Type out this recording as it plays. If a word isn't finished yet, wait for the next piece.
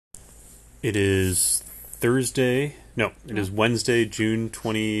It is Thursday. No, it is Wednesday, June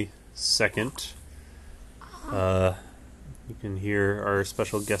 22nd. You can hear our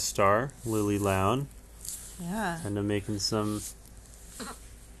special guest star, Lily Lown. Yeah. Kind of making some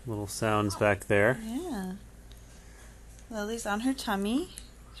little sounds back there. Yeah. Lily's on her tummy.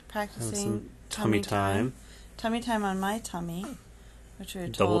 She's practicing Some tummy time. Tummy time on my tummy, which we were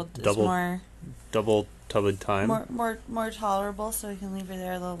Double- told is double more Double-tubbied time. more tolerable, so we can leave her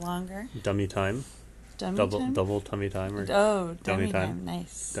there a little longer. Dummy time. Dummy Double time? tummy time. Or Oh, dummy dummy time. time.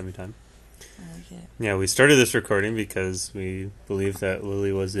 Nice. dummy time. I like it. Yeah, we started this recording because we believe that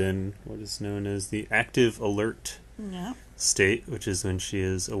Lily was in what is known as the active alert Yeah. state, which is when she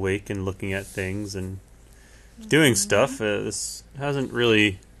is awake and looking at things and doing stuff. This hasn't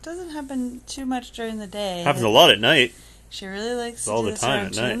really Doesn't happen too much during the day. happens a lot at night. She really likes to All do the this time around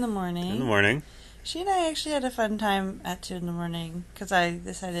at 2 night. in the morning. In the morning. She and I actually had a fun time at 2 in the morning because I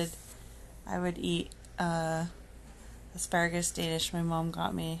decided I would eat asparagus Danish my mom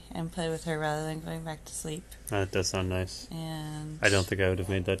got me and play with her rather than going back to sleep. That does sound nice. And I don't think I would have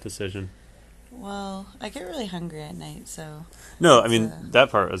made that decision. well, I get really hungry at night, so No, I mean, So-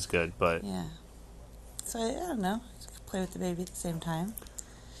 that part was good, but yeah. So I don't know, play with the baby at the same time.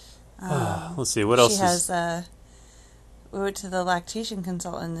 let's see, what else She has. We went to the lactation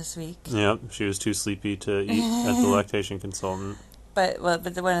consultant this week. Yep, she was too sleepy to eat at the lactation consultant. But one of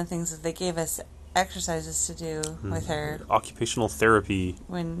the things that they gave us exercises to do with her Occupational therapy.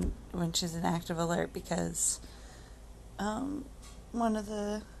 when she's in active alert, because one of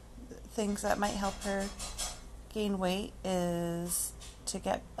the things that might help her gain weight is to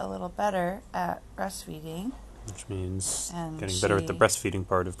get a little better at breastfeeding. Which means And getting better at the she- breastfeeding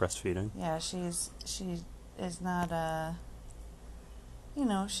part of breastfeeding. Yeah, she is not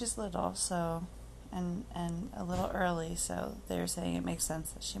she's little, so and a little early, so they're saying it makes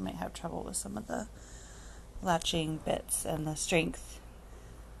sense that she might have trouble with some of the latching bits and the strength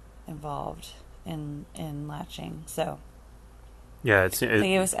involved in latching. So Yeah, they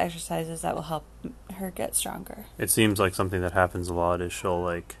gave us exercises that will help her get stronger. it seems like something that happens a lot is she'll,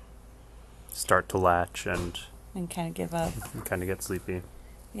 like, start to latch and And kind of give up. kind of get sleepy.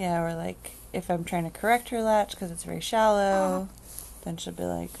 Yeah, or like if I'm trying to correct her latch because it's very shallow, then she'll be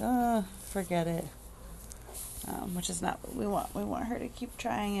like, "Oh, forget it," which is not what we want. We want her to keep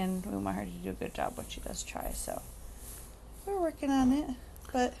trying, and we want her to do a good job when she does try. So we're working on it.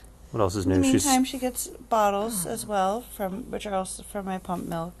 But What else is in the new? meantime, she gets bottles as well which are also from my pump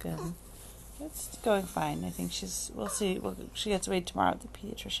milk, and it's going fine. I think we'll see. She gets weighed tomorrow at the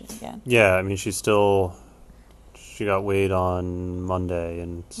pediatrician again. Yeah, I mean, she got weighed on Monday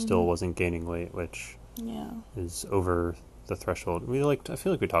and still wasn't gaining weight, which Yeah. is over the threshold. I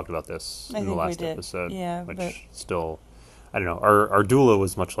feel like we talked about this I in the think we last did. episode. Yeah, which but- still, I don't know. Our doula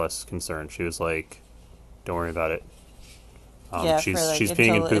was much less concerned. She was like, "Don't worry about it." She's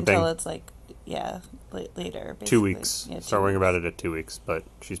peeing and pooping. until it's like later. Basically. 2 weeks. Yeah, Start 2 worrying weeks. about it at 2 weeks, but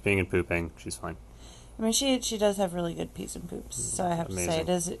she's peeing and pooping. She's fine. I mean, she does have really good pees and poops, so I have to say it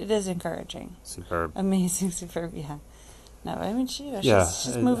is encouraging. Superb. Amazing, superb, yeah. No, I mean Yeah,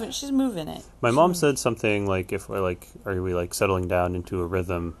 she's moving. She's moving it. My mom said something like, "If we're like, are we like settling down into a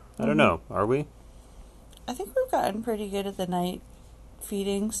rhythm?" I don't know. Are we? I think we've gotten pretty good at the night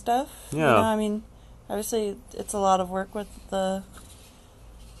feeding stuff. Yeah. I mean, obviously it's a lot of work with the.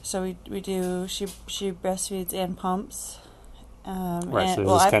 So we do. She breastfeeds and pumps. Right. And, So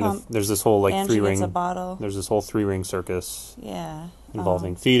well, I there's pump, there's this whole like and three she gets ring. a bottle. There's this whole 3-ring circus Yeah.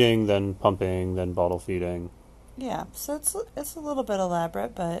 involving feeding, then pumping, then bottle feeding. Yeah, so it's a little bit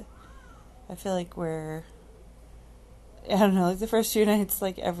elaborate, but I feel like I don't know, like the first few nights,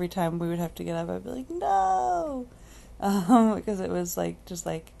 like every time we would have to get up, I'd be like, no! Because it was like, just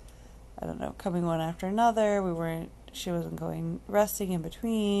like, I don't know, coming one after another. She wasn't resting in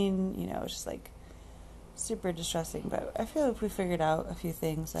between, it was just like super distressing. But I feel like we figured out a few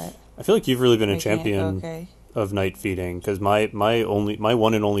things that I feel like you've really been a making it champion okay. of night feeding, because my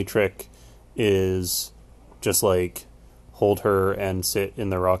one and only trick is just like hold her and sit in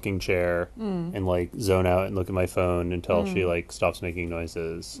the rocking chair and like zone out and look at my phone until she like stops making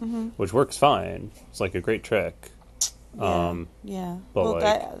noises, which works fine. It's like a great trick. Yeah. but Well, like-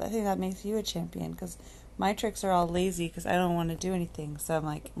 I think that makes you a champion, because my tricks are all lazy because I don't want to do anything. So I'm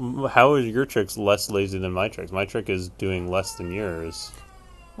like, How is your tricks less lazy than my tricks? My trick is doing less than yours.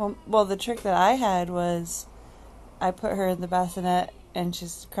 well, the trick that I had was I put her in the bassinet and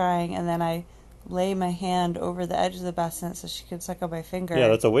she's crying, and then I lay my hand over the edge of the bassinet so she can suck on my finger. Yeah,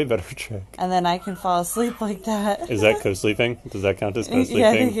 that's a way better trick. And then I can fall asleep like that. Is that co-sleeping? Does that count as co-sleeping? Yeah,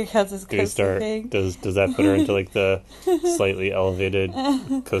 I think it counts as Do we co-sleeping. Does that put her into like the slightly elevated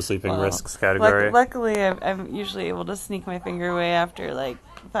co-sleeping risks category? Luckily, I'm usually able to sneak my finger away after like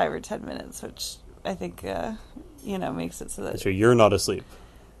 5 or 10 minutes, which I think makes it so that. So you're not asleep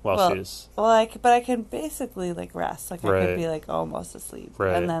while she's. Well, but I can basically like rest. Like I Right. could be like almost asleep,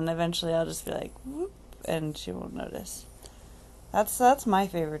 Right. and then eventually I'll just be like, whoop, and she won't notice. That's my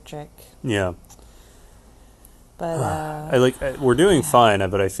favorite trick. Yeah. But we're doing fine,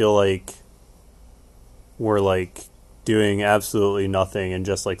 but I feel like we're like doing absolutely nothing and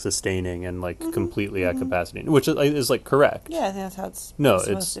just like sustaining and like completely at capacity, which is like correct. yeah, I think that's how it's. No,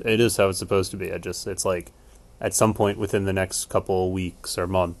 supposed to be. it is how it's supposed to be. It's like at some point within the next couple weeks or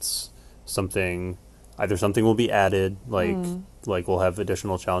months, either something will be added, like we'll have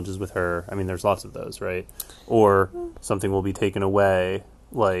additional challenges with her. I mean, there's lots of those, right? Or something will be taken away.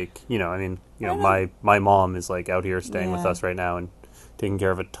 Like, my mom is like out here staying with us right now and taking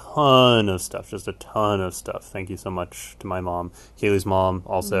care of a ton of stuff, just a ton of stuff. Thank you so much to my mom. Kaylee's mom,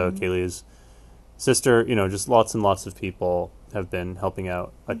 also Kaylee's sister, just lots and lots of people have been helping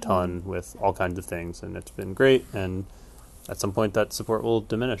out a ton with all kinds of things, and it's been great. And at some point that support will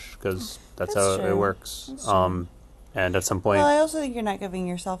diminish because that's how true. it works. That's true. And at some point, Well, I also think you're not giving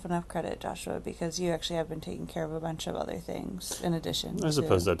yourself enough credit, Joshua, because you actually have been taking care of a bunch of other things in addition. I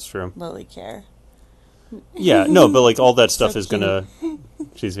suppose to that's true. Lily Care. Yeah, no, but like all that stuff So is gonna.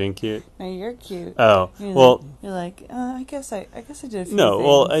 She's being cute. No, you're cute. Oh, You're well. You're like, I guess I did a few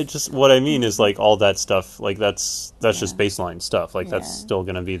No, things. well, what I mean is like all that stuff, like that's just baseline stuff. Like that's Yeah. still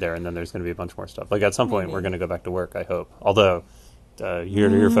going to be there, and then there's going to be a bunch more stuff. Like at some point, Maybe. we're going to go back to work. I hope. Although, you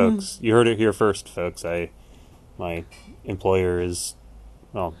heard it here, folks. You heard it here first, folks. My employer is,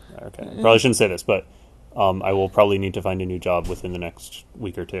 well, okay. Probably shouldn't say this, but I will probably need to find a new job within the next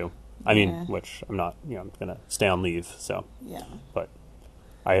week or two. I mean, Yeah. which I'm not. I'm going to stay on leave. So, Yeah. but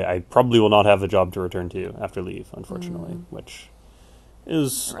I probably will not have a job to return to after leave, unfortunately, which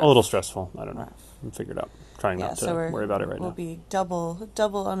is Rough. a little stressful. I don't know. Rough. I'm figured out. Trying Yeah, not to so worry about it right we'll now. be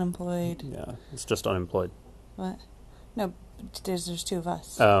double unemployed. Yeah, it's just unemployed. What? No, there's two of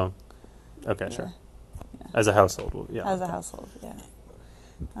us. Oh, okay, Yeah. sure. As a household, yeah. As a household, yeah.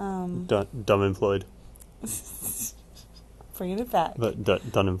 Dumb employed, Bringing it back. but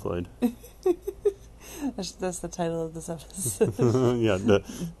done employed. That's the title of this episode. Yeah, the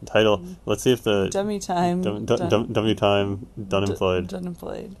title. Let's see if the Dummy time. dummy time done employed. Done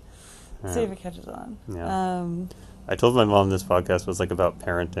employed. Yeah. See if it catches on. Yeah. I told my mom this podcast was like about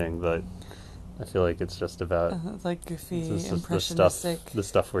parenting, but I feel like it's just about It's like goofy, this is impressionistic. the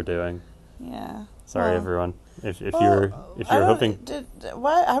stuff we're doing. Yeah. Sorry, Well, everyone. If well, you're I don't- hoping,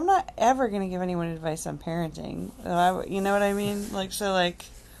 why? I'm not ever going to give anyone advice on parenting. You know what I mean?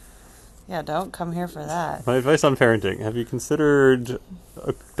 Yeah, don't come here for that. my advice on parenting: have you considered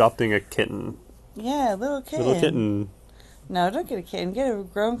adopting a kitten? Yeah, little kitten. Little kitten. No, don't get a kitten. Get a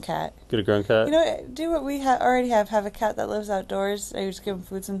grown cat. Get a grown cat. You know, do what we already have. Have a cat that lives outdoors. I just give him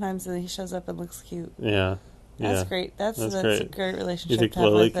food sometimes, and he shows up and looks cute. Yeah. That's great. That's That's a great. great You relationship think to have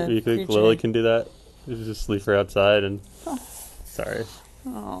Lily? with a You think creature. Lily can do that? You just leave her outside and. Sorry,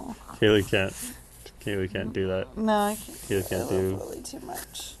 Oh, Kaylee can't. Kaylee can't do that. no, I can't. Kaylee can't I love do. Lily too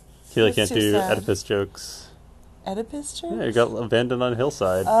much. Kaylee That's can't too do sad. Oedipus jokes. Oedipus joke? Yeah, you got abandoned on a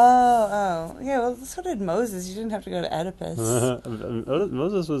hillside. Oh. Yeah, well, so did Moses. You didn't have to go to Oedipus.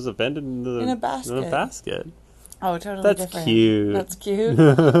 Moses was abandoned In a basket. In a basket. Oh, totally That's different. cute. That's cute.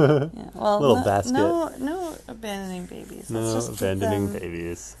 Yeah. Well, Little basket. No abandoning babies. Let's No just abandoning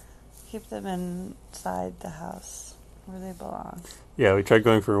babies. Keep them inside the house where they belong. Yeah, we tried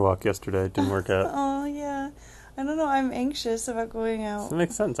going for a walk yesterday. It didn't work out. Oh, yeah. I don't know. I'm anxious about going out. That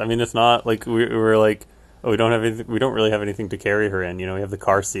makes sense. I mean, it's not like we were like, oh, we don't have anything. We don't really have anything to carry her in. You know, we have the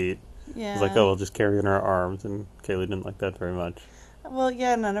car seat. Yeah. It's like, oh, we'll just carry her in our arms, and Kaylee didn't like that very much. Well,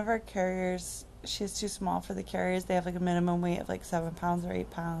 yeah, none of our carriers. She's too small for the carriers. They have like a minimum weight of like 7 pounds or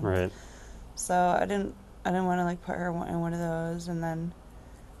 8 pounds. Right. So I didn't want to like put her in one of those, and then,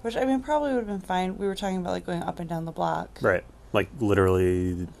 which I mean probably would have been fine. We were talking about like going up and down the block. Right. Like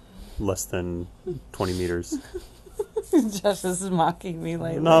literally less than 20 meters. Josh is mocking me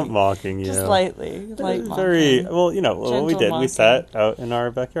lightly. Not mocking you. Just lightly. Light Very mocking. well. You know what we Gentle did. mocking. We sat out in our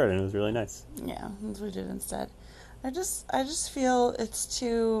backyard, and it was really nice. Yeah, that's what we did instead. I just feel it's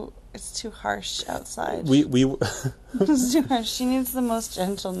too harsh outside. We It's too harsh. She needs the most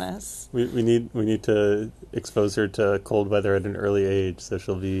gentleness. we need to expose her to cold weather at an early age, so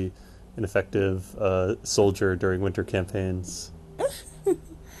she'll be an effective soldier during winter campaigns.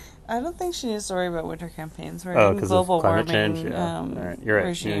 I don't think she needs to worry about winter campaigns. We're Oh, in because global of climate warming. change. Yeah, all right. You're right.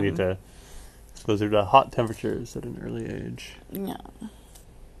 Regime. You need to expose her to hot temperatures at an early age. Yeah.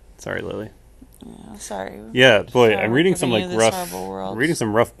 Sorry, Lily. Yeah. Sorry. Yeah, boy, Sorry I'm we're reading some giving like you this rough. horrible world. I'm reading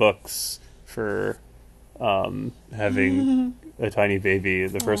some rough books for having a tiny baby.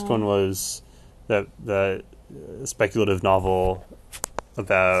 The first one was that speculative novel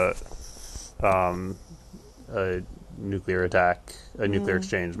about a nuclear attack, a nuclear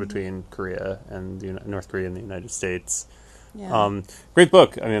exchange between Korea and North Korea and the United States. Yeah. Great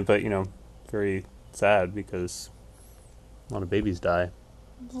book. I mean, but very sad because a lot of babies die.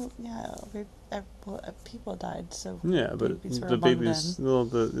 Well, yeah. People died, so Yeah, but babies were the among babies, them. well,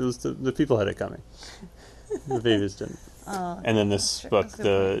 the people had it coming. The babies didn't. And then this book, that's a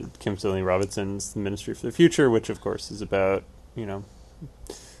good the Kim Stanley Robinson's The Ministry for the Future, which of course is about,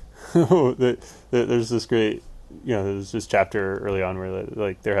 there's this great, there's this chapter early on where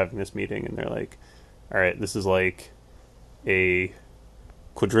like they're having this meeting and they're like, all right, this is like a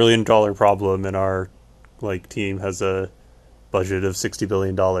 $250 problem and our like team has a budget of $60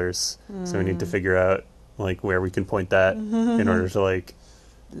 billion. So we need to figure out like where we can point that in order to like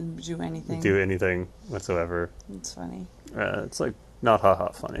do anything whatsoever. It's funny. It's like not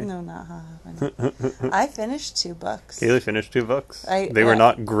funny. No, not funny. I finished 2 books. Kaylee finished 2 books. They were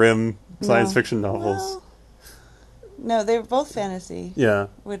not grim science no. fiction novels. Well, no, they were both fantasy. Yeah.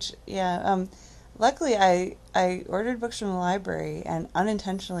 Which, yeah. Luckily, I ordered books from the library and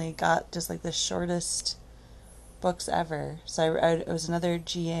unintentionally got just like the shortest books ever. So it was another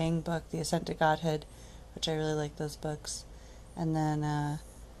Ji Yang book, The Ascent to Godhood, which I really like those books. And then,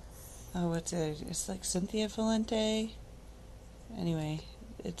 what's it? It's like Cynthia Valente. Anyway,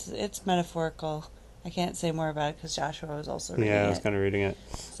 it's metaphorical. I can't say more about it because Joshua was also reading it. Yeah, I was kind of reading it.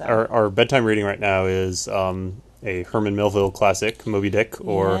 So. Our bedtime reading right now is a Herman Melville classic, Moby Dick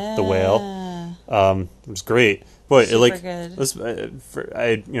or The Whale. It was great. Boy, Super good. This,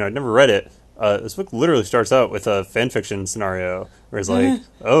 I'd never read it. This book literally starts out with a fan fiction scenario where it's like,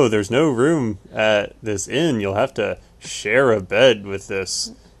 oh, there's no room at this inn. You'll have to share a bed with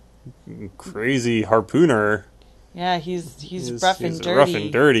this crazy harpooner. Yeah, he's rough and dirty. Rough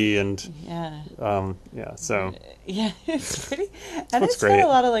and dirty, and yeah. So yeah, it's pretty, and looks it's great. got a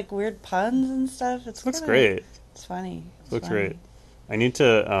lot of like weird puns and stuff. It looks great. It's funny. Looks great. I need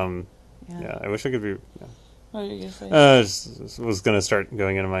to. I wish I could be. Yeah. What were you gonna say? Was gonna start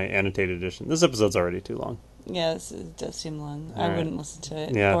going into my annotated edition. This episode's already too long. Yeah, it does seem long. All I right. wouldn't listen to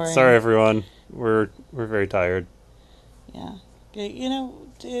it. Yeah, Boring. sorry everyone. We're very tired. Yeah,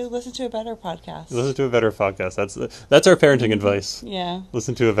 do listen to a better podcast. Listen to a better podcast. That's our parenting advice. Yeah.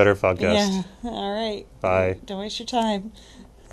 Listen to a better podcast. Yeah. All right. Bye. Don't waste your time.